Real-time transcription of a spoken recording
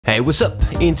Hey, what's up?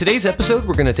 In today's episode,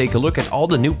 we're going to take a look at all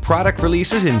the new product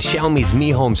releases in Xiaomi's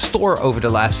Mi Home store over the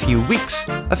last few weeks.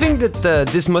 I think that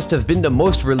this must have been the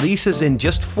most releases in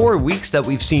just 4 weeks that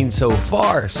we've seen so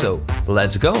far, so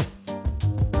let's go.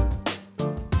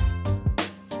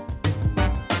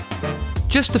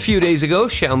 Just a few days ago,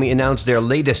 Xiaomi announced their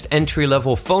latest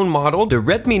entry-level phone model, the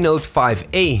Redmi Note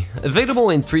 5A, available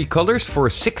in 3 colors for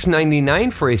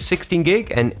 $699 for a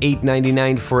 16GB and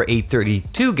 $899 for a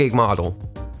 32GB model.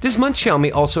 This month,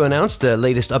 Xiaomi also announced the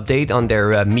latest update on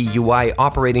their MIUI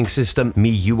operating system,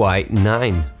 MIUI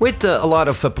 9, with a lot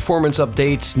of performance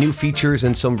updates, new features,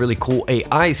 and some really cool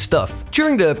AI stuff.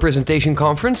 During the presentation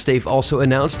conference, they've also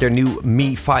announced their new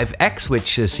Mi 5X,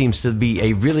 which seems to be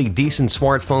a really decent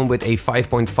smartphone with a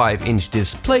 5.5-inch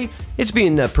display. It's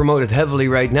being promoted heavily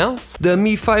right now. The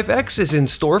Mi 5X is in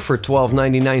store for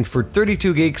 $1299 for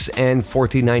 32GB and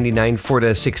 $1499 for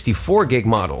the 64GB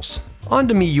models. On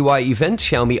the MIUI event,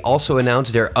 Xiaomi also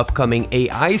announced their upcoming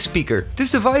AI speaker.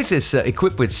 This device is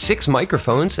equipped with 6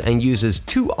 microphones and uses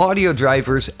 2 audio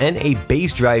drivers and a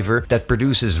bass driver that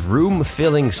produces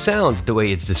room-filling sound, the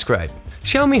way it's described.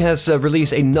 Xiaomi has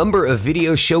released a number of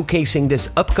videos showcasing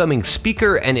this upcoming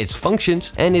speaker and its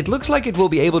functions, and it looks like it will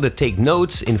be able to take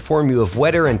notes, inform you of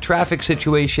weather and traffic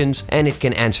situations, and it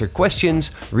can answer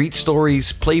questions, read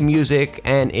stories, play music,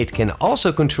 and it can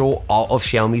also control all of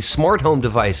Xiaomi's smart home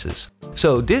devices.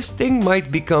 So this thing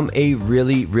might become a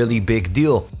really big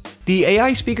deal. The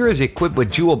AI speaker is equipped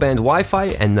with dual-band Wi-Fi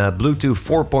and Bluetooth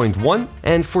 4.1,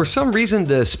 and for some reason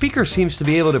the speaker seems to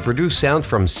be able to produce sound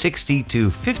from 60 to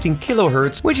 15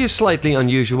 kHz, which is slightly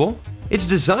unusual. Its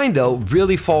design, though,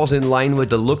 really falls in line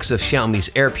with the looks of Xiaomi's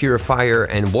air purifier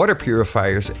and water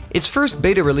purifiers. Its first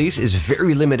beta release is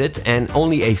very limited, and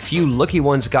only a few lucky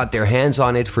ones got their hands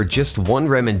on it for just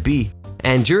 $1.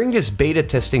 And during this beta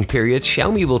testing period,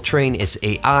 Xiaomi will train its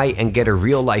AI and get a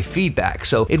real-life feedback,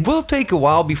 so it will take a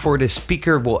while before the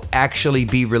speaker will actually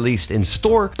be released in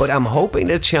store, but I'm hoping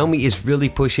that Xiaomi is really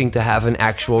pushing to have an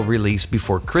actual release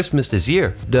before Christmas this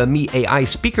year. The Mi AI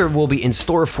speaker will be in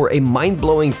store for a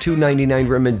mind-blowing $299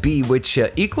 RMB, which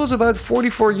equals about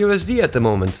 44 USD at the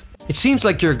moment. It seems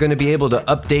like you're going to be able to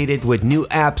update it with new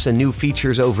apps and new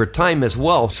features over time as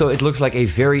well, so it looks like a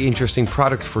very interesting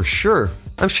product for sure.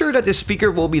 I'm sure that this speaker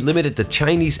will be limited to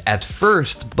Chinese at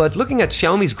first, but looking at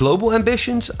Xiaomi's global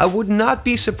ambitions, I would not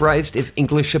be surprised if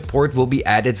English support will be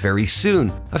added very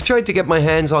soon. I've tried to get my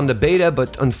hands on the beta,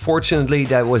 but unfortunately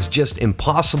that was just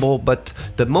impossible, but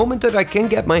the moment that I can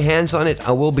get my hands on it,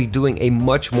 I will be doing a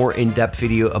much more in-depth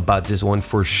video about this one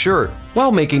for sure.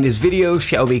 While making this video,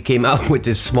 Xiaomi came out with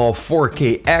this small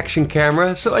 4K action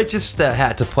camera, so I just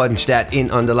had to punch that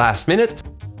in on the last minute.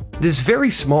 This very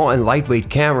small and lightweight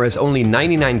camera is only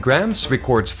 99 grams,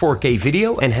 records 4K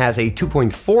video, and has a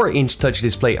 2.4-inch touch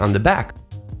display on the back.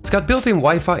 It's got built-in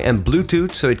Wi-Fi and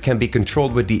Bluetooth, so it can be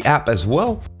controlled with the app as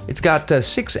well. It's got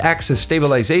 6-axis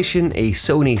stabilization, a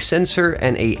Sony sensor,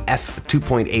 and a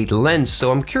f2.8 lens,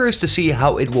 so I'm curious to see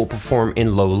how it will perform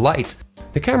in low light.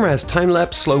 The camera has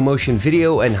time-lapse, slow-motion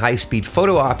video, and high-speed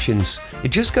photo options. It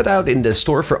just got out in the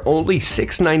store for only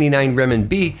 $699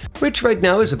 RMB, which right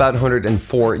now is about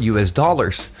 $104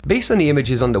 US. Based on the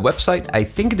images on the website, I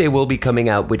think they will be coming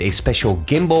out with a special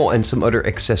gimbal and some other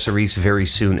accessories very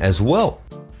soon as well.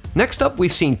 Next up,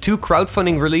 we've seen 2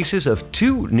 crowdfunding releases of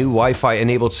 2 new Wi-Fi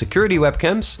enabled security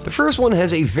webcams. The first one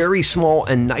has a very small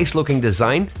and nice looking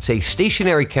design. It's a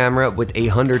stationary camera with a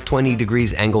 120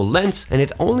 degrees angle lens, and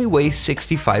it only weighs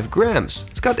 65 grams.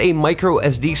 It's got a micro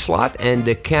SD slot, and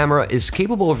the camera is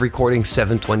capable of recording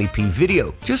 720p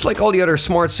video. Just like all the other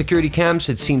smart security cams,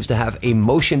 it seems to have a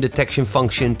motion detection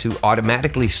function to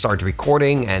automatically start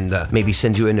recording and maybe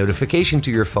send you a notification to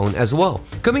your phone as well.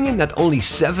 Coming in at only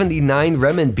 79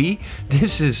 RMB,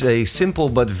 this is a simple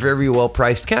but very well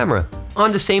priced camera.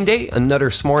 On the same day,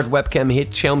 another smart webcam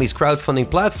hit Xiaomi's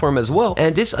crowdfunding platform as well,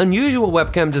 and this unusual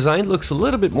webcam design looks a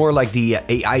little bit more like the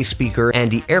AI speaker and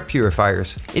the air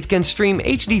purifiers. It can stream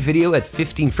HD video at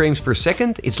 15 frames per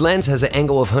second, its lens has an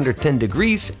angle of 110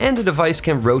 degrees, and the device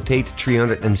can rotate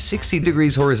 360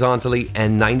 degrees horizontally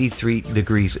and 93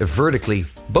 degrees vertically.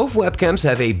 Both webcams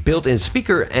have a built-in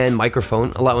speaker and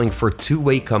microphone, allowing for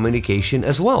two-way communication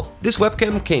as well. This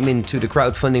webcam came into the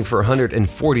crowdfunding for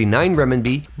 149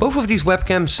 RMB. Both of these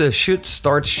webcams should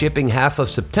start shipping half of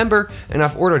September, and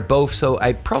I've ordered both, so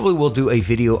I probably will do a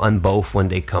video on both when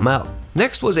they come out.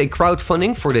 Next was a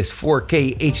crowdfunding for this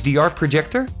 4K HDR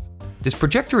projector. This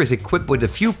projector is equipped with a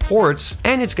few ports,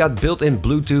 and it's got built-in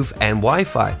Bluetooth and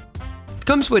Wi-Fi. It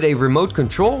comes with a remote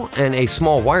control and a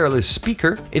small wireless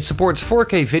speaker. It supports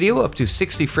 4K video up to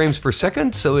 60 frames per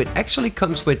second, so it actually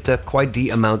comes with quite the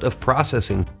amount of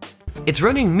processing. It's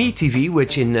running Mi TV,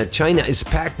 which in China is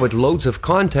packed with loads of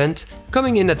content,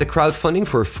 coming in at the crowdfunding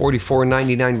for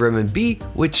 44.99 RMB,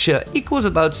 which equals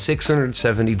about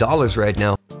 $670 right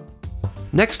now.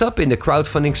 Next up in the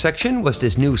crowdfunding section was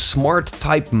this new smart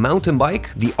type mountain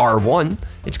bike, the R1.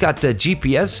 It's got the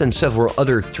GPS and several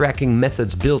other tracking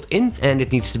methods built in, and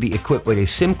it needs to be equipped with a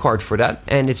SIM card for that.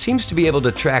 And it seems to be able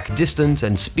to track distance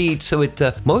and speed, so it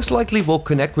most likely will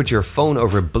connect with your phone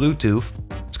over Bluetooth.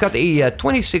 It's got a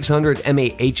 2600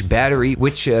 mAh battery,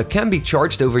 which can be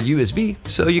charged over USB,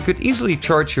 so you could easily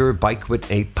charge your bike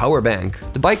with a power bank.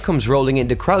 The bike comes rolling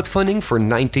into crowdfunding for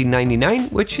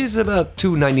 $19.99, which is about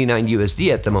 $2.99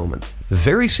 USD at the moment.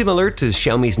 Very similar to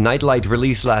Xiaomi's nightlight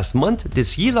released last month,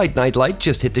 this Yeelight nightlight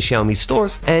just hit the Xiaomi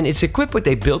stores, and it's equipped with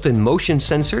a built-in motion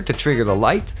sensor to trigger the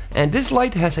light, and this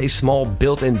light has a small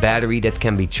built-in battery that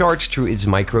can be charged through its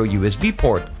micro USB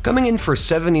port. Coming in for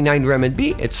 79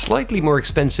 RMB, it's slightly more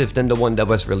expensive than the one that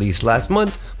was released last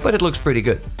month, but it looks pretty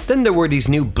good. Then there were these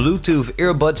new Bluetooth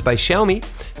earbuds by Xiaomi.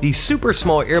 These super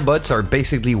small earbuds are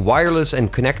basically wireless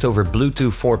and connect over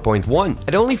Bluetooth 4.1.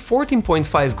 At only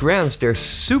 14.5 grams, they're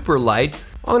super light.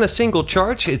 On a single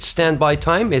charge, its standby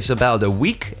time is about a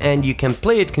week, and you can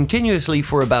play it continuously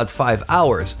for about 5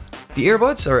 hours. The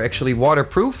earbuds are actually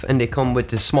waterproof, and they come with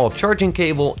this small charging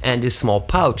cable and this small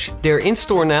pouch. They're in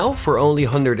store now for only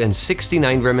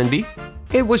 169 RMB.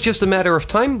 It was just a matter of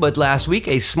time, but last week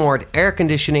a smart air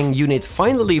conditioning unit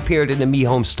finally appeared in the Mi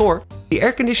Home store. The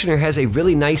air conditioner has a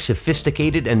really nice,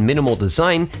 sophisticated and minimal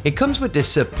design. It comes with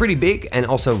this pretty big and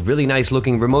also really nice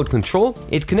looking remote control.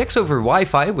 It connects over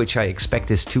Wi-Fi, which I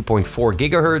expect is 2.4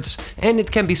 GHz, and it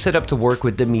can be set up to work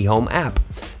with the Mi Home app.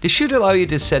 This should allow you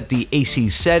to set the AC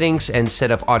settings and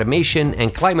set up automation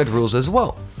and climate rules as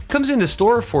well. Comes in the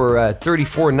store for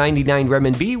 34.99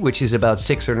 RMB, which is about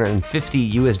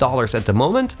 $650 at the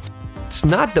moment. It's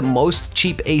not the most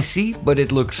cheap AC, but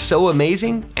it looks so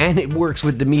amazing, and it works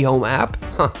with the Mi Home app.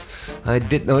 I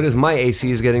did notice my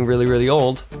AC is getting really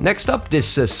old. Next up,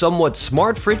 this somewhat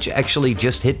smart fridge actually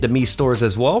just hit the Mi stores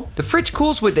as well. The fridge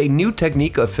cools with a new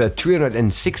technique of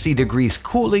 360 degrees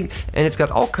cooling, and it's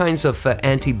got all kinds of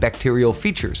antibacterial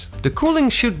features. The cooling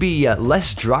should be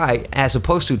less dry as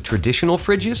opposed to traditional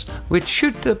fridges, which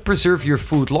should preserve your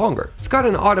food longer. It's got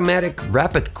an automatic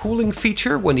rapid cooling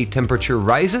feature when the temperature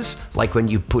rises, like when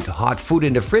you put hot food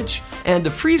in the fridge, and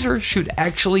the freezer should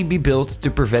actually be built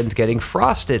to prevent getting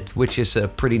frosted, which is a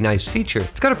pretty nice feature.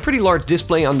 It's got a pretty large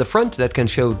display on the front that can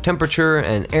show temperature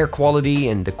and air quality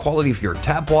and the quality of your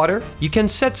tap water. You can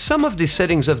set some of the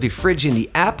settings of the fridge in the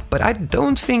app, but I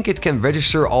don't think it can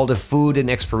register all the food and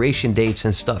expiration dates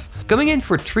and stuff. Coming in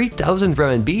for 3,000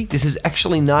 RMB, this is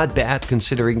actually not bad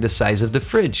considering the size of the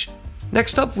fridge.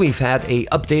 Next up, we've had a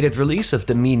updated release of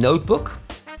the Mi Notebook.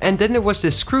 And then there was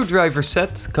this screwdriver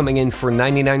set coming in for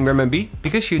 99 RMB,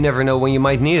 because you never know when you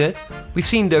might need it. We've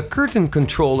seen the curtain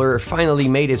controller finally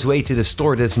made its way to the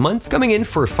store this month, coming in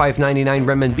for 599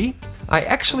 RMB. I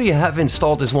actually have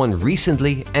installed this one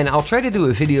recently, and I'll try to do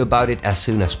a video about it as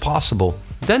soon as possible.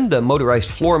 Then the motorized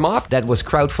floor mop that was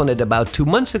crowdfunded about 2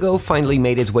 months ago finally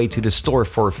made its way to the store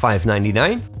for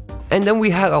 599. And then we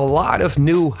had a lot of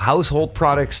new household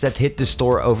products that hit the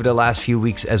store over the last few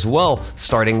weeks as well,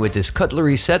 starting with this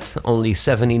cutlery set, only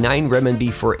 79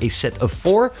 RMB for a set of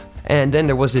 4. And then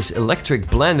there was this electric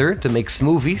blender to make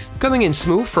smoothies, coming in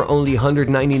smooth for only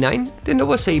 199. Then there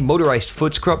was a motorized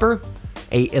foot scrubber,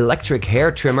 a electric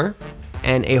hair trimmer,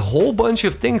 and a whole bunch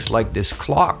of things like this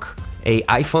clock, a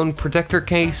iPhone protector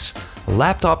case, a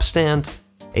laptop stand,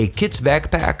 a kid's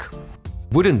backpack,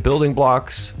 wooden building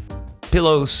blocks,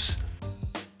 pillows,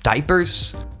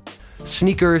 diapers,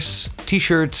 sneakers,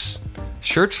 t-shirts,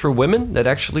 shirts for women that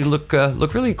actually look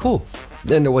really cool.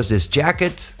 Then there was this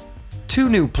jacket, 2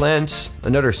 new plants,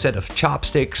 another set of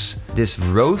chopsticks, this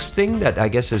rose thing that I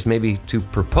guess is maybe to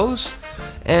propose,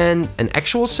 and an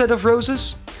actual set of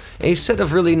roses, a set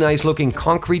of really nice looking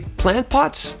concrete plant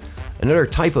pots, another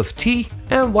type of tea,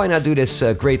 and why not do this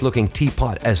great looking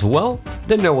teapot as well.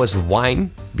 Then there was wine,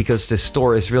 because this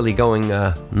store is really going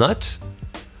nuts.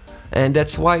 And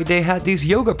that's why they had these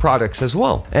yoga products as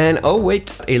well. And oh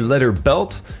wait, a leather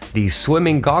belt, these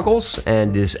swimming goggles,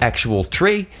 and this actual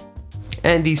tray.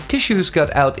 And these tissues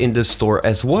got out in the store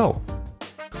as well.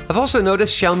 I've also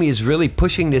noticed Xiaomi is really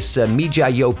pushing this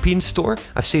Mijia Youpin store.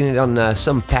 I've seen it on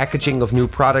some packaging of new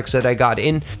products that I got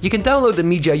in. You can download the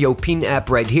Mijia Youpin app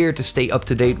right here to stay up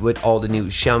to date with all the new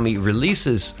Xiaomi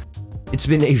releases. It's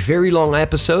been a very long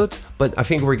episode, but I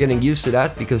think we're getting used to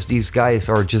that because these guys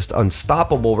are just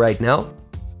unstoppable right now.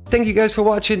 Thank you guys for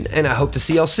watching, and I hope to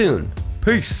see y'all soon.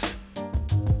 Peace!